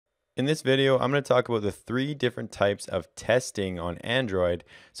In this video, I'm going to talk about the three different types of testing on Android.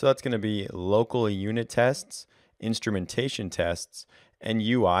 So that's going to be local unit tests, instrumentation tests, and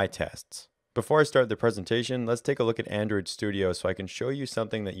UI tests. Before I start the presentation, let's take a look at Android Studio so I can show you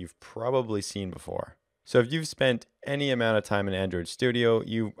something that you've probably seen before. So if you've spent any amount of time in Android Studio,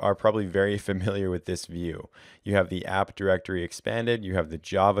 you are probably very familiar with this view. You have the app directory expanded, you have the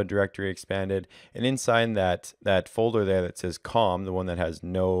Java directory expanded, and inside that folder there that says COM, the one that has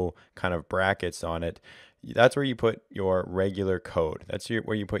no kind of brackets on it, that's where you put your regular code. That's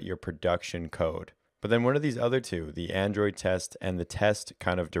where you put your production code. But then what are these other two, the Android test and the test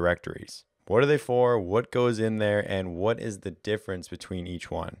kind of directories? What are they for? What goes in there? And what is the difference between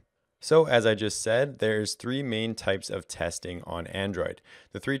each one? So as I just said, there's three main types of testing on Android.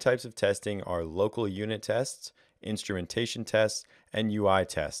 The three types of testing are local unit tests, instrumentation tests, and UI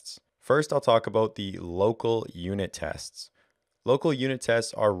tests. First, I'll talk about the local unit tests. Local unit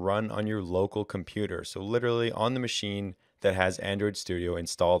tests are run on your local computer, so literally on the machine that has Android Studio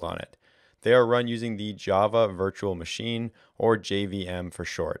installed on it. They are run using the Java Virtual Machine, or JVM for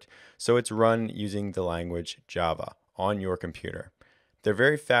short. So it's run using the language Java on your computer. They're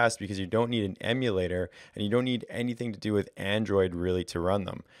very fast because you don't need an emulator and you don't need anything to do with Android really to run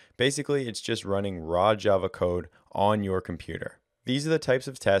them. Basically, it's just running raw Java code on your computer. These are the types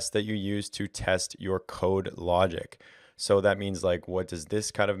of tests that you use to test your code logic. So that means like, what does this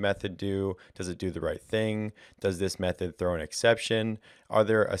kind of method do? Does it do the right thing? Does this method throw an exception? Are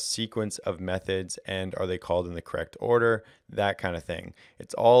there a sequence of methods and are they called in the correct order? That kind of thing.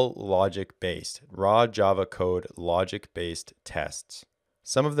 It's all logic based, raw Java code logic based tests.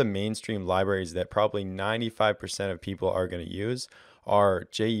 Some of the mainstream libraries that probably 95% of people are going to use are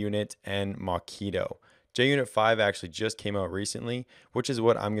JUnit and Mockito. JUnit 5 actually just came out recently, which is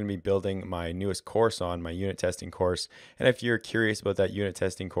what I'm going to be building my newest course on, my unit testing course. And if you're curious about that unit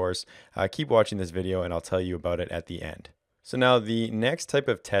testing course, keep watching this video and I'll tell you about it at the end. So now the next type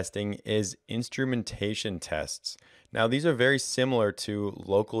of testing is instrumentation tests. Now these are very similar to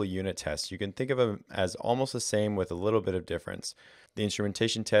local unit tests. You can think of them as almost the same with a little bit of difference. The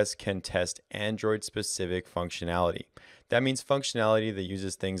instrumentation test can test Android specific functionality. That means functionality that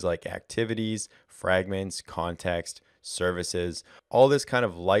uses things like activities, fragments, context, services, all this kind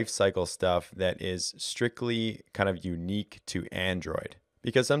of life cycle stuff that is strictly kind of unique to Android.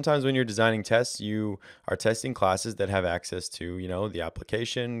 Because sometimes when you're designing tests, you are testing classes that have access to, the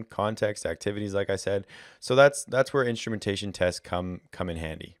application, context, activities, like I said. So that's where instrumentation tests come in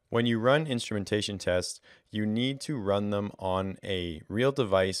handy. When you run instrumentation tests, you need to run them on a real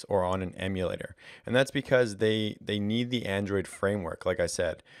device or on an emulator. And that's because they need the Android framework, like I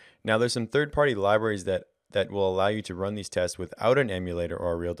said. Now there's some third-party libraries that will allow you to run these tests without an emulator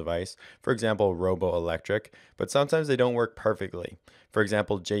or a real device. For example, Robo-Electric, but sometimes they don't work perfectly. For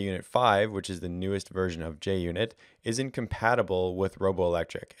example, JUnit 5, which is the newest version of JUnit, isn't compatible with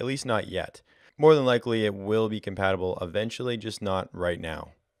Robo-Electric, at least not yet. More than likely, it will be compatible eventually, just not right now.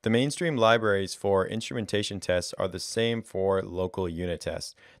 The mainstream libraries for instrumentation tests are the same for local unit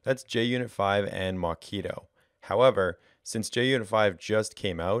tests. That's JUnit 5 and Mockito. However, since JUnit 5 just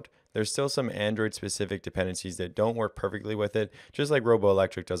came out, there's still some Android-specific dependencies that don't work perfectly with it, just like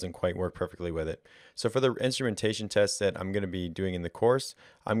Robo-Electric doesn't quite work perfectly with it. So for the instrumentation tests that I'm going to be doing in the course,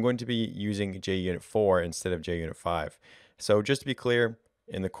 I'm going to be using JUnit 4 instead of JUnit 5. So just to be clear,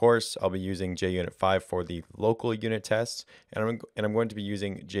 in the course, I'll be using JUnit 5 for the local unit tests, and I'm going to be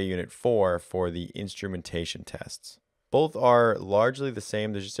using JUnit 4 for the instrumentation tests. Both are largely the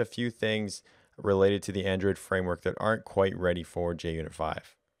same. There's just a few things related to the Android framework that aren't quite ready for JUnit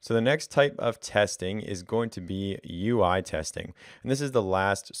 5. So the next type of testing is going to be UI testing. And this is the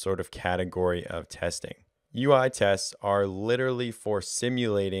last sort of category of testing. UI tests are literally for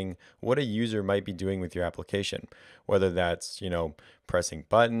simulating what a user might be doing with your application, whether that's, pressing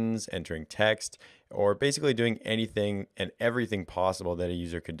buttons, entering text, or basically doing anything and everything possible that a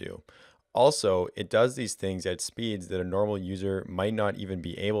user could do. Also, it does these things at speeds that a normal user might not even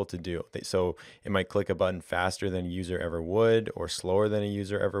be able to do. So it might click a button faster than a user ever would or slower than a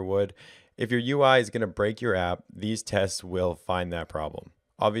user ever would. If your UI is going to break your app, these tests will find that problem.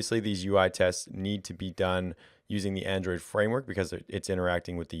 Obviously, these UI tests need to be done using the Android framework because it's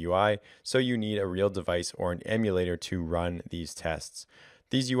interacting with the UI. So you need a real device or an emulator to run these tests.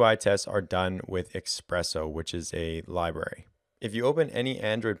 These UI tests are done with Expresso, which is a library. If you open any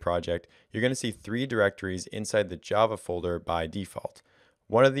Android project, you're going to see three directories inside the Java folder by default.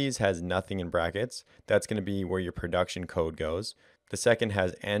 One of these has nothing in brackets. That's going to be where your production code goes. The second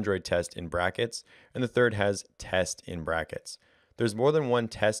has Android test in brackets, and the third has test in brackets. There's more than one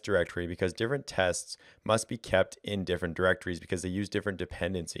test directory because different tests must be kept in different directories because they use different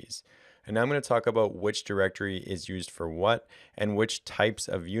dependencies. And now I'm going to talk about which directory is used for what and which types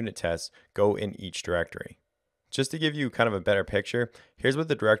of unit tests go in each directory. Just to give you kind of a better picture, here's what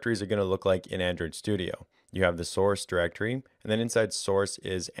the directories are going to look like in Android Studio. You have the source directory, and then inside source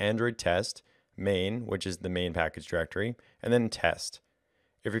is Android test, main, which is the main package directory, and then test.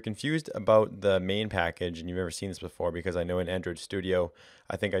 If you're confused about the main package and you've never seen this before, because I know in Android Studio,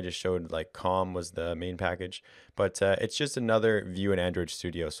 I think I just showed like COM was the main package, but it's just another view in Android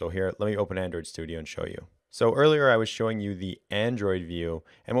Studio. So here, let me open Android Studio and show you. So earlier I was showing you the Android view,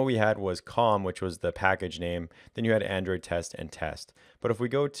 and what we had was COM, which was the package name. Then you had Android test and test. But if we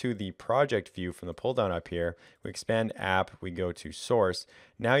go to the project view from the pull down up here, we expand app, we go to source.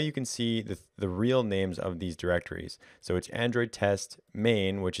 Now you can see the real names of these directories. So it's Android test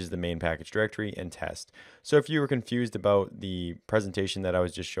main, which is the main package directory, and test. So if you were confused about the presentation that I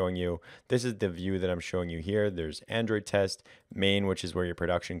was just showing you, this is the view that I'm showing you here. There's Android test main, which is where your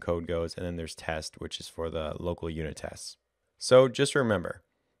production code goes, and then there's test, which is for the local unit tests. So just remember,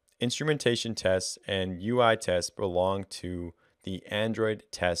 instrumentation tests and UI tests belong to the Android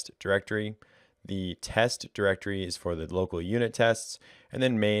test directory. The test directory is for the local unit tests, and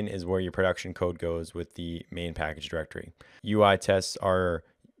then main is where your production code goes with the main package directory. UI tests are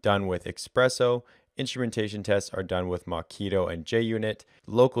done with Expresso. Instrumentation tests are done with Mockito and JUnit.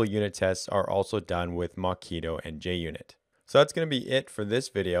 Local unit tests are also done with Mockito and JUnit. So that's going to be it for this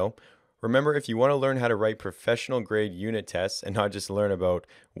video. Remember, if you want to learn how to write professional grade unit tests and not just learn about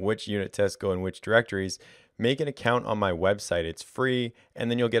which unit tests go in which directories, make an account on my website. It's free, and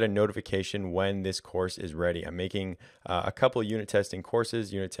then you'll get a notification when this course is ready. I'm making a couple unit testing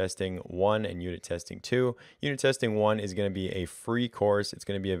courses, unit testing 1 and unit testing 2. Unit testing 1 is going to be a free course. It's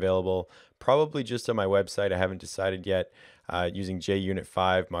going to be available probably just on my website. I haven't decided yet, using JUnit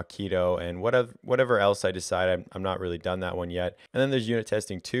 5, Mockito, and whatever else I decide. I'm not really done that one yet. And then there's unit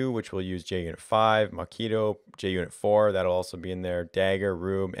testing 2, which will use JUnit 5, Mockito, JUnit 4. That'll also be in there, Dagger,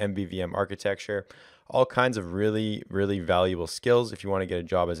 Room, MVVM architecture. All kinds of really, really valuable skills. If you want to get a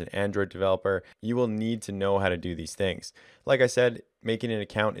job as an Android developer, you will need to know how to do these things. Like I said, making an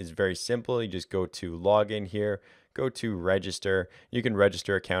account is very simple. You just go to login here, go to register. You can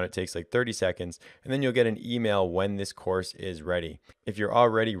register account. It takes like 30 seconds, and then you'll get an email when this course is ready. If you're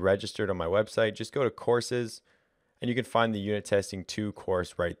already registered on my website, just go to courses, and you can find the Unit Testing 2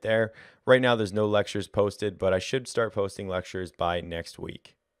 course right there. Right now, there's no lectures posted, but I should start posting lectures by next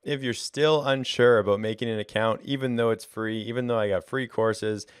week. If you're still unsure about making an account, even though it's free, even though I got free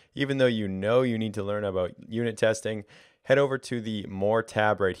courses, even though you know you need to learn about unit testing, head over to the More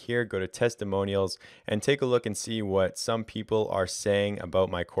tab right here, go to Testimonials, and take a look and see what some people are saying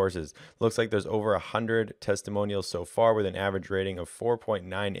about my courses. Looks like there's over 100 testimonials so far with an average rating of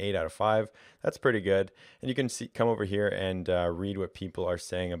 4.98 out of 5. That's pretty good. And you can come over here and read what people are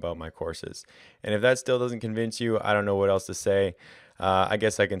saying about my courses. And if that still doesn't convince you, I don't know what else to say. I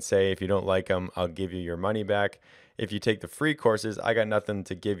guess I can say if you don't like them, I'll give you your money back. If you take the free courses, I got nothing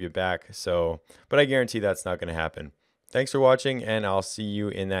to give you back. But I guarantee that's not going to happen. Thanks for watching, and I'll see you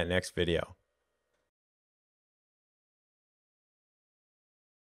in that next video.